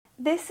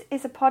This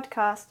is a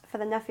podcast for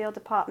the Nuffield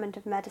Department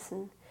of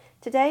Medicine.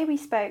 Today we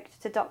spoke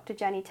to Dr.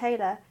 Jenny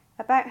Taylor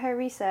about her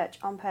research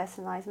on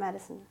personalised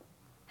medicine.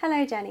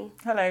 Hello, Jenny.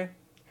 Hello.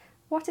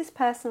 What is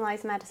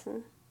personalised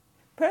medicine?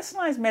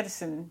 Personalised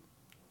medicine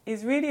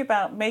is really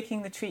about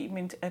making the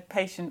treatment a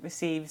patient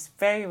receives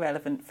very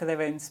relevant for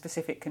their own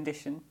specific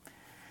condition.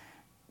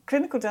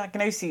 Clinical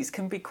diagnoses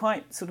can be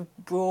quite sort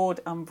of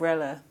broad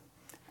umbrella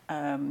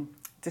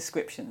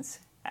descriptions,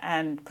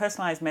 and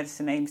personalised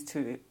medicine aims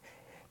to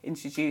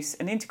introduce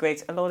and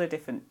integrate a lot of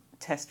different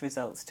test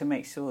results to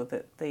make sure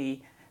that the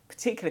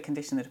particular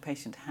condition that a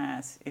patient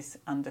has is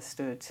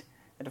understood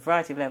at a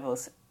variety of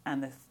levels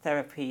and the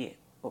therapy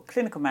or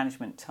clinical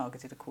management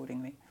targeted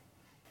accordingly.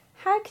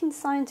 How can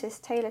scientists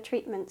tailor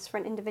treatments for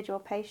an individual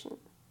patient?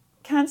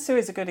 Cancer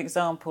is a good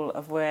example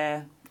of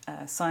where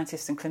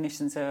scientists and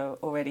clinicians are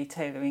already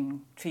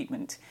tailoring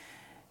treatment.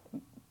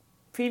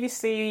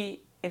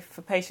 Previously, if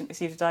a patient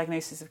received a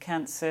diagnosis of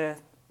cancer,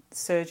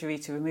 surgery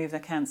to remove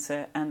their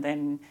cancer, and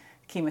then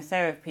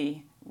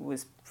chemotherapy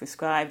was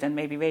prescribed and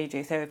maybe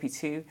radiotherapy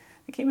too.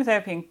 The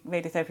chemotherapy and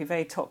radiotherapy are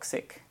very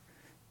toxic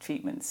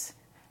treatments,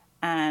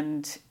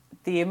 and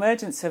the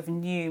emergence of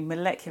new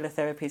molecular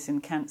therapies in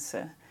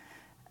cancer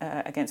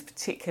against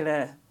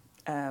particular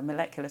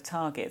molecular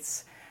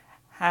targets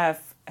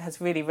has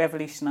really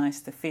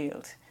revolutionised the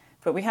field.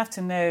 But we have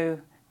to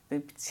know the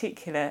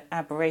particular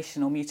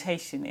aberration or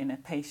mutation in a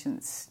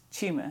patient's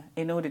tumour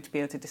in order to be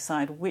able to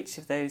decide which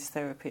of those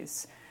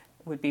therapies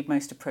would be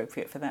most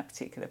appropriate for that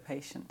particular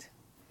patient.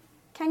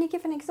 Can you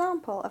give an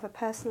example of a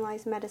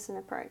personalised medicine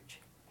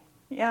approach?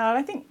 Yeah,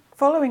 I think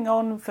following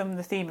on from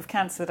the theme of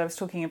cancer that I was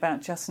talking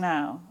about just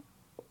now,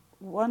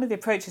 one of the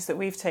approaches that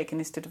we've taken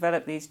is to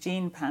develop these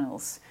gene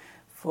panels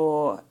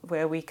for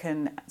where we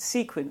can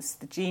sequence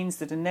the genes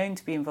that are known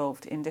to be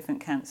involved in different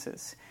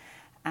cancers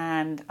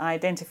and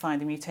identify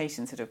the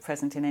mutations that are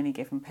present in any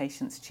given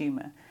patient's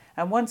tumour.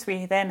 And once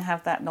we then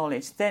have that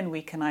knowledge, then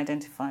we can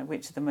identify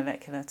which of the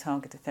molecular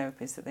targeted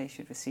therapies that they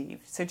should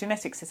receive. So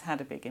genetics has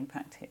had a big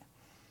impact here.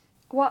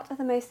 What are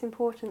the most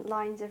important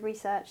lines of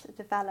research that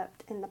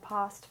developed in the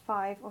past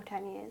 5 or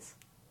 10 years?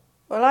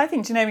 Well, I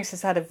think genomics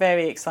has had a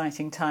very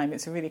exciting time.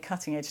 It's a really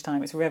cutting-edge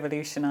time. It's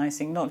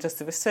revolutionising not just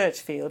the research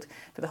field,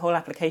 but the whole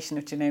application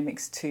of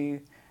genomics to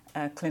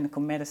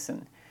clinical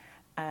medicine.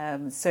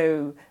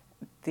 So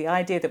the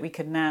idea that we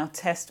can now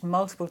test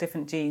multiple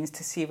different genes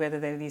to see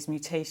whether there are these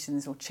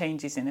mutations or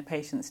changes in a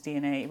patient's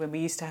DNA. When we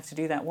used to have to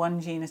do that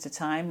one gene at a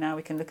time, now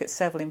we can look at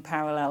several in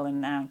parallel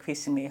and now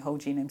increasingly whole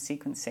genome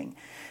sequencing.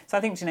 So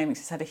I think genomics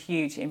has had a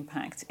huge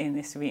impact in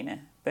this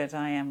arena, but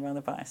I am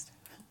rather biased.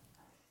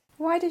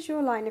 Why does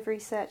your line of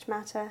research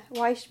matter?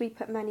 Why should we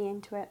put money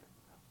into it?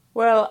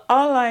 Well,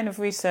 our line of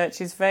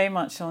research is very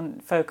much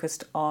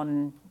focused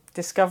on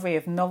discovery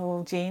of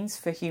novel genes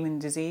for human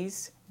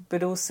disease,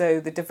 but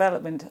also the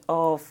development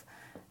of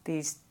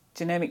these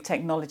genomic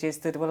technologies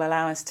that will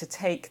allow us to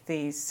take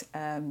these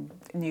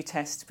new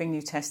tests, bring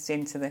new tests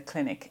into the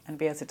clinic and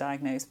be able to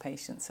diagnose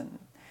patients. And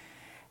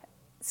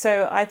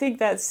so I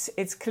think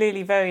it's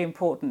clearly very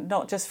important,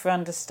 not just for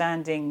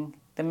understanding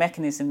the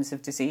mechanisms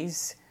of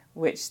disease,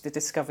 which the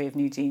discovery of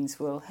new genes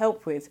will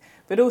help with,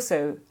 but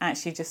also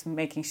actually just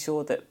making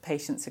sure that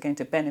patients are going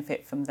to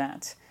benefit from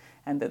that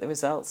and that the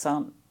results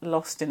aren't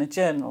lost in a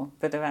journal,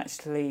 but are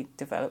actually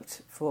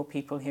developed for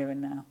people here and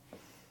now.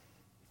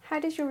 How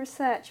does your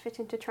research fit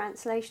into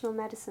translational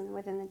medicine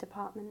within the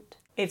department?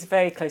 It's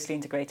very closely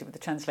integrated with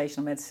the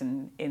translational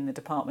medicine in the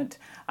department.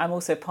 I'm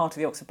also part of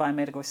the Oxford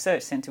Biomedical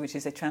Research Centre, which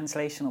is a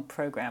translational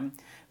programme.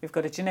 We've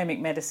got a genomic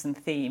medicine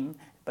theme,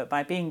 but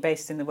by being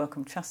based in the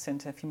Wellcome Trust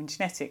Centre for Human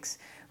Genetics,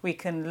 we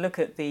can look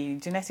at the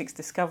genetics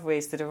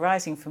discoveries that are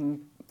arising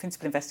from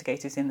principal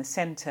investigators in the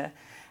centre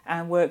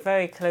and work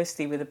very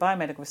closely with the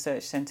Biomedical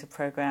Research Centre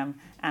programme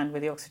and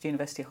with the Oxford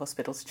University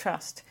Hospitals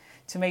Trust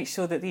to make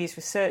sure that these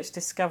research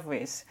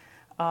discoveries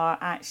are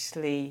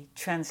actually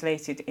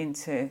translated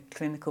into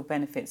clinical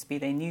benefits, be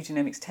they new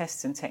genomics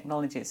tests and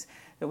technologies,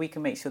 that we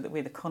can make sure that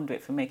we're the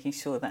conduit for making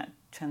sure that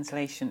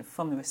translation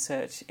from the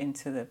research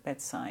into the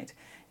bedside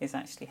is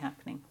actually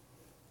happening.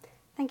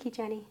 Thank you,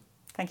 Jenny.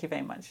 Thank you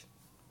very much.